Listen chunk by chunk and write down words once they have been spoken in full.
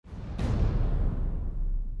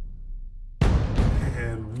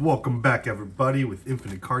Welcome back, everybody, with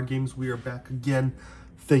Infinite Card Games. We are back again.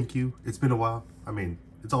 Thank you. It's been a while. I mean,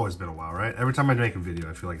 it's always been a while, right? Every time I make a video,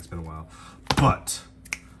 I feel like it's been a while. But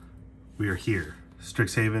we are here.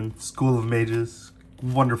 Strixhaven, School of Mages,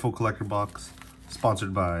 wonderful collector box,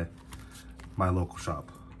 sponsored by my local shop.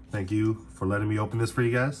 Thank you for letting me open this for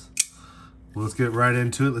you guys. Well, let's get right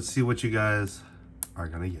into it. Let's see what you guys are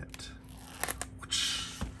gonna get.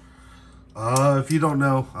 If you don't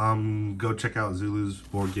know, go check out Zulu's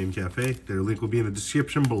Board Game Cafe. Their link will be in the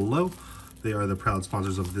description below. They are the proud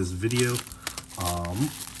sponsors of this video.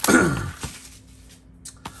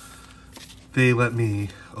 They let me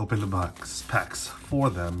open the packs for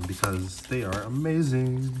them because they are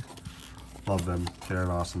amazing. Love them. They're an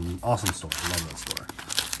awesome store. Love that store.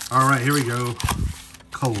 All right, here we go.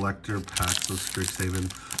 Collector packs of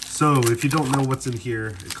Strixhaven. So if you don't know what's in here,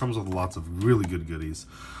 it comes with lots of really good goodies.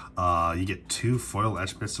 You get 2 foil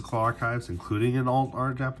etched mystical archives, including an alt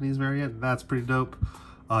art Japanese variant. That's pretty dope.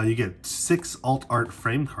 You get 6 alt art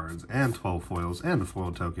frame cards and 12 foils and a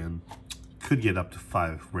foil token. Could get up to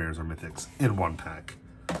 5 rares or mythics in one pack.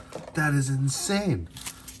 That is insane.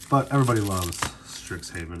 But everybody loves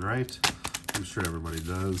Strixhaven, right? I'm sure everybody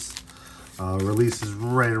does. Release is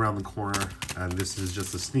right around the corner, and this is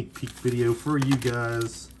just a sneak peek video for you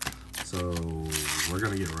guys. So we're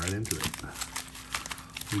gonna get right into it.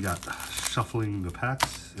 We got shuffling the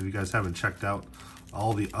packs. If you guys haven't checked out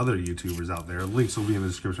all the other YouTubers out there, links will be in the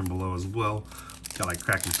description below as well. Got like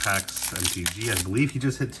Cracking Packs, MTG. I believe he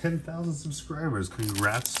just hit 10,000 subscribers.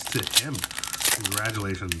 Congrats to him.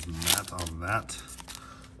 Congratulations, Matt, on that.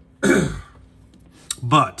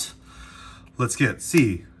 But let's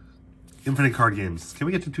see. Infinite Card Games. Can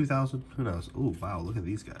we get to 2,000? Who knows? Oh, wow, look at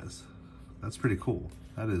these guys. That's pretty cool.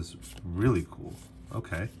 That is really cool.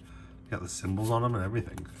 Okay. Got the symbols on them and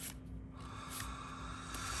everything.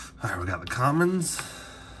 All right, we got the commons,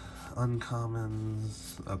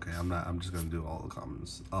 uncommons. Okay, I'm just gonna do all the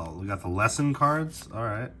commons. Oh, we got the lesson cards. All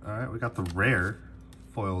right. We got the rare,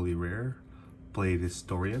 foily rare, Blade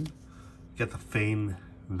Historian. Got the Feign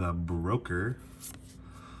the Broker.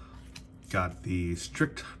 Got the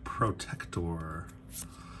Strict Protector,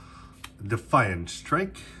 Defiant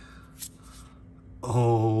Strike.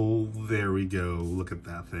 Oh, there we go. Look at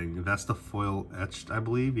that thing. That's the foil etched, I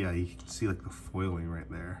believe. Yeah, you can see like the foiling right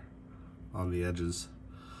there on the edges.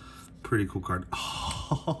 Pretty cool card.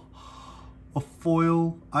 Oh, a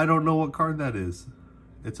foil. I don't know what card that is.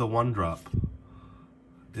 It's a 1-drop.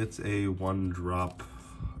 It's a 1-drop.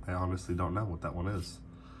 I honestly don't know what that one is.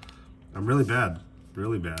 I'm really bad.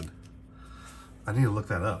 Really bad. I need to look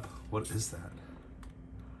that up. What is that?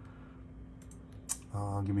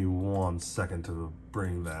 Give me 1 second to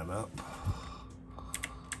bring that up.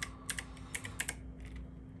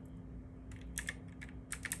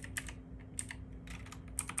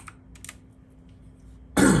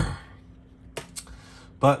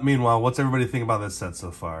 But meanwhile, what's everybody think about this set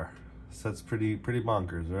so far? Set's pretty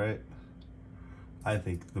bonkers, right? I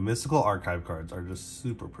think the mystical archive cards are just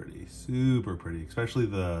super pretty, especially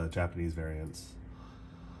the Japanese variants.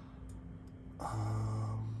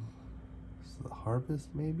 The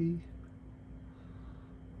harvest, maybe?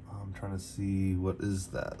 I'm trying to see, what is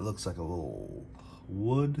that? It looks like a little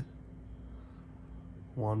wood.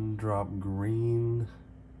 1-drop green.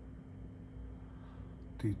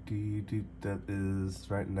 That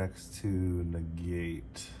is right next to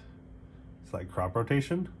negate. It's like crop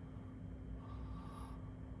rotation.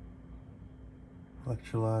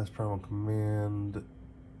 Electrolyze, primal command.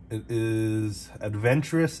 It is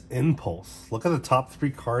Adventurous Impulse. Look at the top 3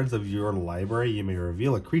 cards of your library. You may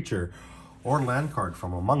reveal a creature or land card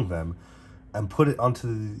from among them and put it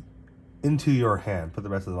into your hand. Put the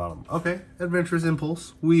rest at the bottom. Okay, Adventurous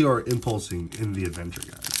Impulse. We are impulsing in the adventure,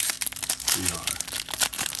 guys. We are.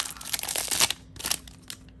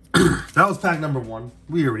 That was pack number 1.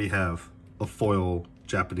 We already have a foil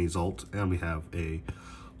Japanese alt, and we have a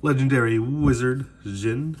legendary wizard,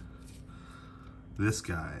 Jin. This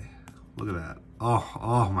guy, look at that.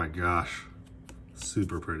 Oh my gosh,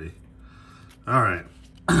 super pretty. All right,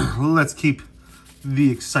 let's keep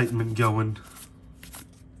the excitement going.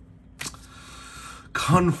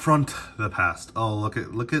 Confront the past. Oh, look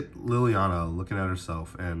at Liliana looking at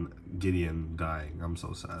herself and Gideon dying. I'm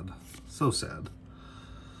so sad, so sad.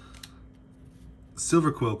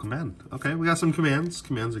 Silver Quill command. Okay, we got some commands.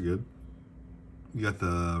 Commands are good. You got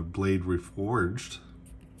the Blade Reforged.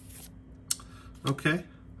 Okay.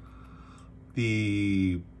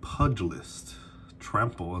 The Pugilist.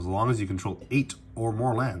 Trample. As long as you control 8 or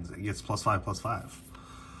more lands, it gets +5/+5.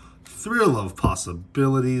 Thrill of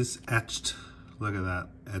Possibilities. Etched. Look at that.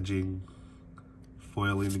 Edging.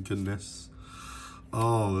 Foiling the goodness.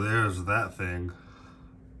 Oh, there's that thing.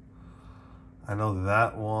 I know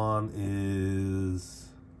that one is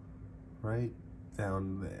right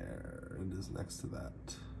down there. It is next to that.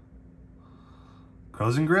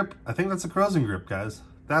 Crozen Grip? I think that's a Crozen Grip, guys.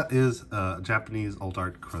 That is a Japanese alt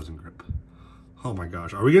art Crozen Grip. Oh my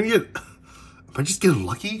gosh. Are we gonna get... Am I just getting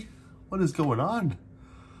lucky? What is going on?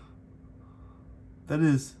 That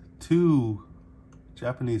is 2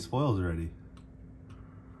 Japanese foils already.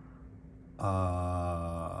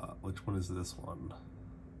 Which one is this one?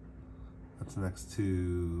 That's next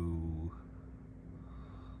to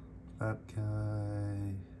that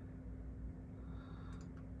guy.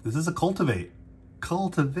 This is a Cultivate.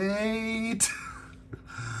 Cultivate!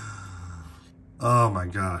 Oh my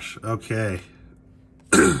gosh. Okay.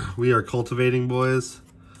 We are cultivating, boys.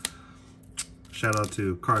 Shout out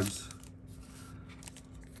to Cards.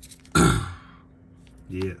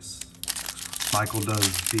 Yes. Michael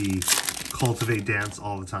does the Cultivate dance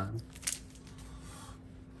all the time.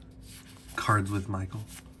 Cards with Michael.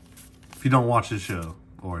 If you don't watch his show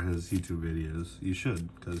or his YouTube videos, you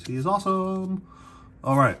should, because he is awesome.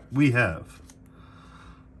 All right, we have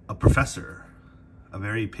a professor, a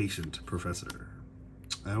very patient professor.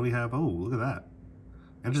 And we have, oh, look at that.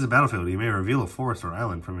 Enters the battlefield, you may reveal a forest or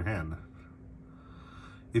island from your hand.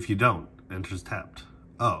 If you don't, enters tapped.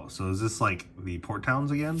 Oh, so is this like the Port Towns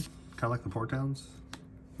again? Kind of like the Port Towns?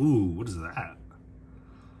 Ooh, what is that?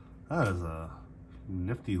 That is a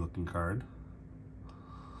nifty looking card.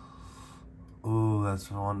 Ooh, that's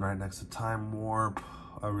the one right next to Time Warp.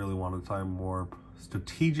 I really want a Time Warp.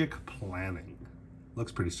 Strategic Planning.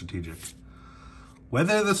 Looks pretty strategic.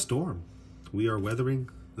 Weather the Storm. We are weathering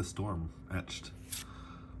the storm. Etched.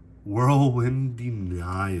 Whirlwind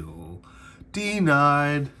Denial.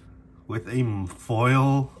 Denied with a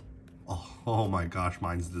foil. Oh my gosh,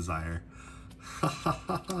 Mine's Desire.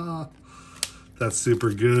 That's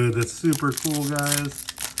super good. That's super cool, guys.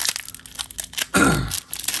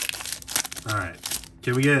 All right.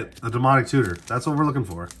 Can we get a Demonic Tutor? That's what we're looking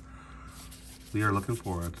for. We are looking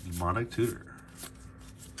for a Demonic Tutor.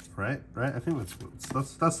 Right? Right? I think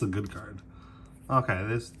that's the good card. Okay,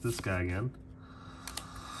 this guy again.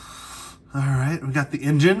 All right, we got the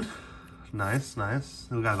Engine. Nice, nice.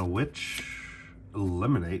 We got a Witch.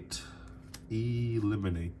 Eliminate.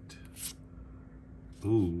 Eliminate.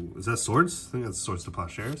 Ooh, is that Swords? I think that's Swords to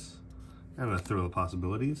Plowshares. And a Thrill of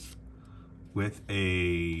Possibilities. With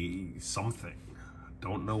a something.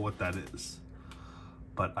 Don't know what that is.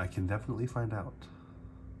 But I can definitely find out.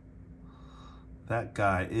 That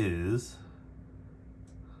guy is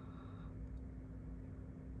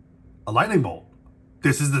a Lightning Bolt.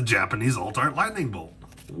 This is the Japanese alt art Lightning Bolt.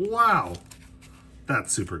 Wow.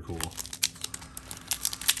 That's super cool.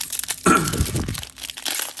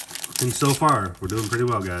 I think so far, we're doing pretty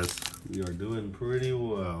well, guys. We are doing pretty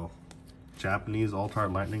well. Japanese alt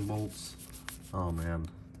art Lightning Bolts. Oh, man.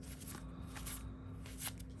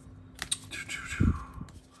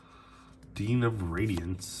 Dean of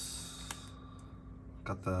Radiance.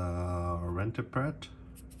 Got the Rentipret.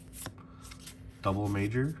 Double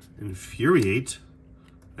Major. Infuriate.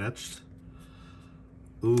 Etched.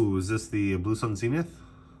 Ooh, is this the Blue Sun Zenith?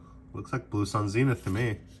 Looks like Blue Sun Zenith to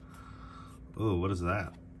me. Ooh, what is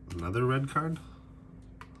that? Another red card?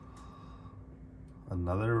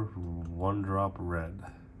 Another 1-drop red.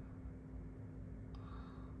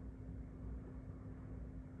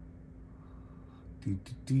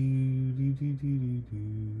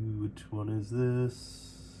 Which one is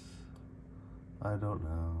this? I don't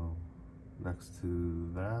know. Next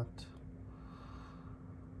to that.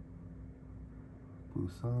 Blue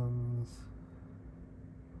Suns.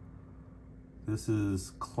 This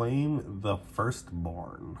is Claim the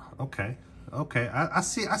Firstborn. Okay. Okay. I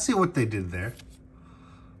see what they did there.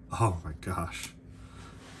 Oh my gosh.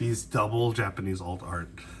 These double Japanese alt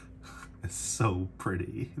art is so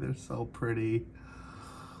pretty. They're so pretty.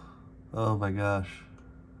 Oh my gosh.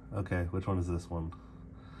 Okay, which one is this one?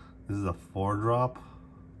 This is a 4-drop.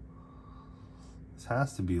 This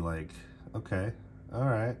has to be like, okay, all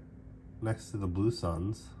right. Next to the Blue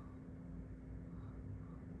Suns.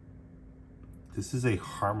 This is a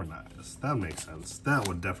Harmonize. That makes sense. That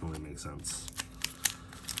would definitely make sense.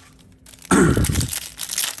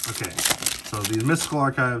 Okay, so these Mystical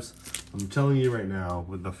Archives, I'm telling you right now,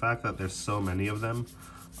 with the fact that there's so many of them,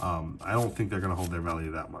 I don't think they're going to hold their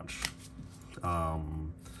value that much.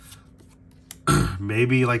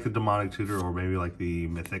 Maybe like the Demonic Tutor or maybe like the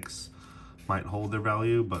Mythics might hold their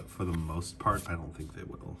value, but for the most part, I don't think they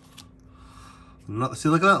will. See,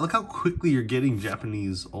 look at that. Look how quickly you're getting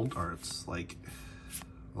Japanese alt arts, like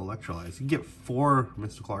Electrolyze. You can get 4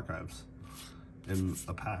 Mystical Archives in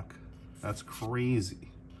a pack. That's crazy.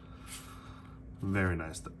 Very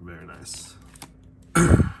nice, though. Very nice.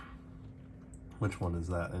 Which one is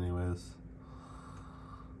that, anyways?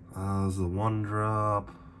 There's the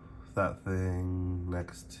 1-drop. That thing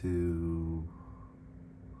next to...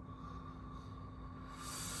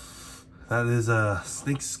 That is a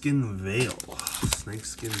Snakeskin Veil.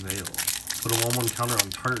 Snakeskin Veil. Put a 1/1 counter on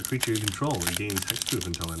target creature you control and gain hexproof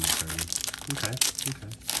until end of turn. Okay, okay.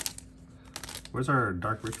 Where's our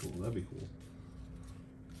Dark Ritual? That'd be cool.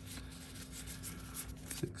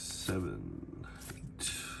 6, 7,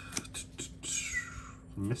 8.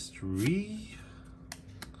 Mystery.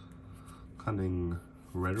 Cunning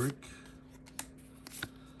Rhetoric.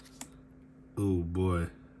 Oh boy.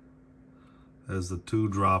 There's the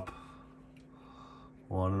 2-drop.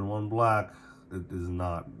 1 and 1 black. It is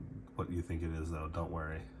not what you think it is, though. Don't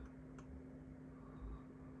worry.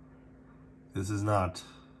 This is not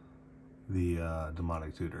the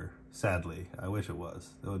Demonic Tutor. Sadly. I wish it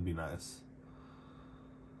was. That would be nice.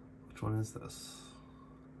 Which one is this?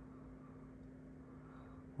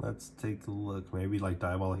 Let's take a look. Maybe like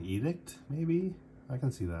Diabolic Edict? Maybe? I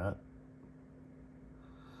can see that.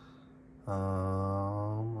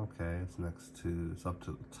 Okay. It's next to... It's up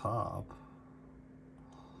to the top.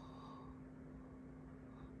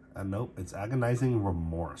 Nope, it's Agonizing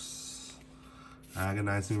Remorse.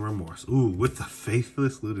 Agonizing Remorse. Ooh, with the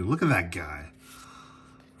Faithless Looting. Look at that guy.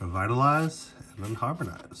 Revitalize and then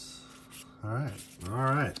Harmonize. Alright,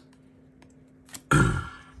 alright.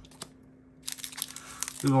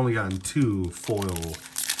 We've only gotten 2 foil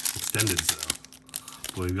extendeds though.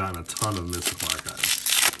 But we've gotten a ton of Mystical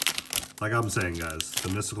Archives. Like I'm saying, guys, the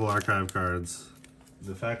Mystical Archive cards,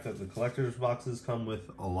 the fact that the collector's boxes come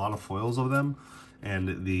with a lot of foils of them,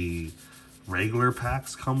 and the regular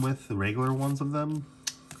packs come with the regular ones of them,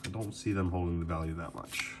 I don't see them holding the value that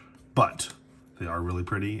much. But they are really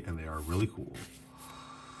pretty and they are really cool.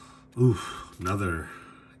 Oof, another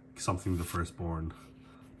something the Firstborn.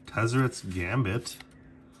 Tezzeret's Gambit.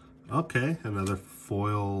 Okay, another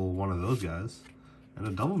foil one of those guys. And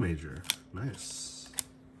a double major. Nice.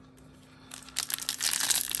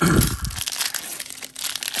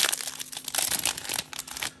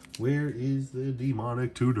 Where is the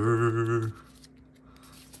Demonic Tutor?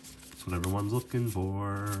 That's what everyone's looking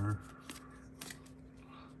for.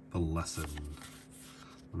 The Lesson.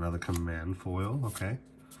 Another command foil, okay.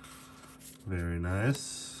 Very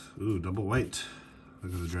nice. Ooh, double white.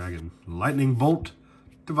 Look at the dragon. Lightning Bolt,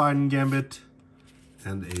 Divine Gambit,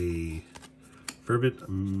 and a Fervent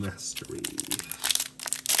Mastery.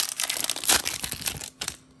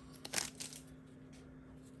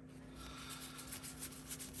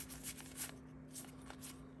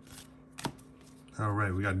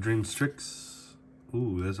 Alright, we got Dream Strix.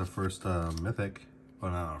 Ooh, there's our first mythic.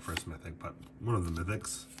 Well, not our first mythic, but one of the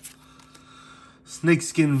mythics.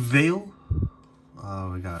 Snakeskin Veil.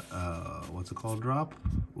 We got, what's it called? Drop?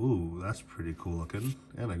 Ooh, that's pretty cool looking.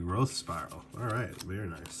 And a Growth Spiral. Alright, very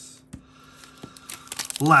nice.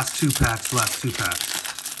 Last two packs.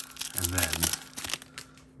 And then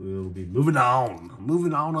we'll be moving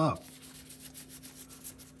on up.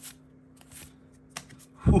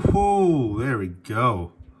 Woohoo! There we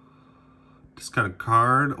go. Discard a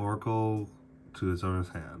card, Oracle to its owner's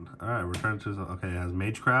hand. Alright, return to its own. Okay, it has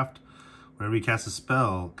Magecraft. Whenever you cast a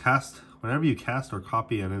spell, whenever you cast or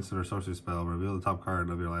copy an instant or sorcery spell, reveal the top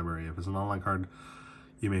card of your library. If it's an online card,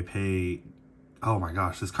 you may pay. Oh my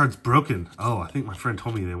gosh, this card's broken. Oh, I think my friend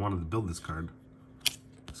told me they wanted to build this card.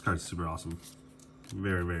 This card's super awesome.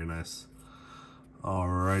 Very, very nice.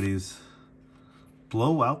 Alrighties.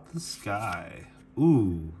 Blow out the sky.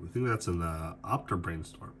 Ooh, I think that's an Opter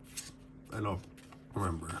Brainstorm. I don't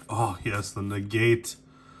remember. Oh, yes, the Negate.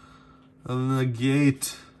 The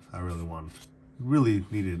Negate. I really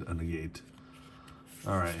needed a Negate.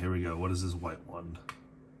 Alright, here we go. What is this white one?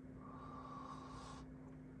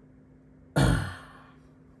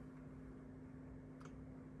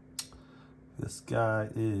 This guy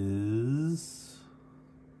is...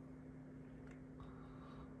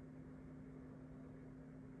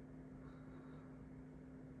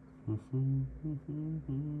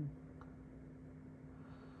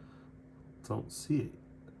 Don't see it.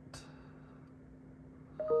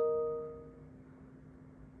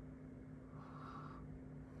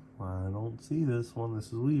 I don't see this one. This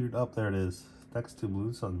is weird. Up there it is. Next to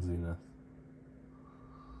Blue Sun Zenith.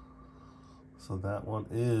 So that one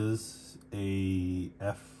is a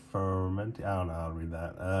Ferment. I don't know how to read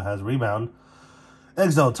that. Has Rebound.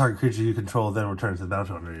 Exile target creature you control, then return to the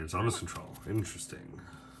battlefield under your zonus control. Interesting.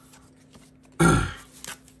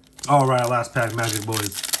 Alright, last pack, Magic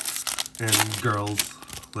Boys and Girls.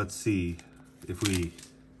 Let's see if we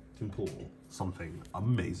can pull something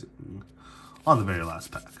amazing on the very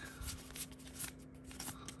last pack.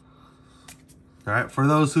 Alright, for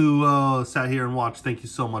those who sat here and watched, thank you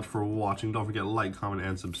so much for watching. Don't forget to like, comment,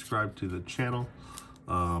 and subscribe to the channel.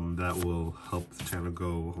 That will help the channel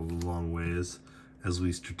go a long ways as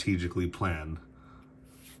we strategically plan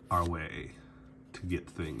our way to get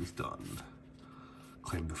things done.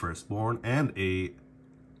 Claim the Firstborn and a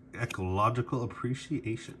ecological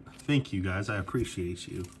appreciation. Thank you guys, I appreciate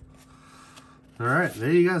you. Alright,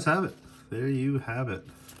 there you guys have it. There you have it.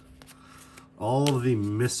 All of the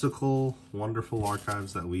mystical, wonderful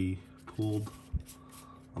archives that we pulled.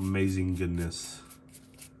 Amazing goodness.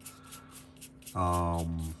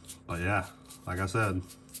 But yeah, like I said,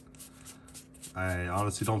 I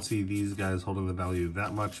honestly don't see these guys holding the value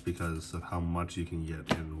that much because of how much you can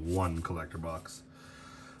get in one collector box.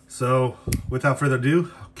 So, without further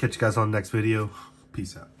ado, I'll catch you guys on the next video.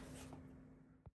 Peace out.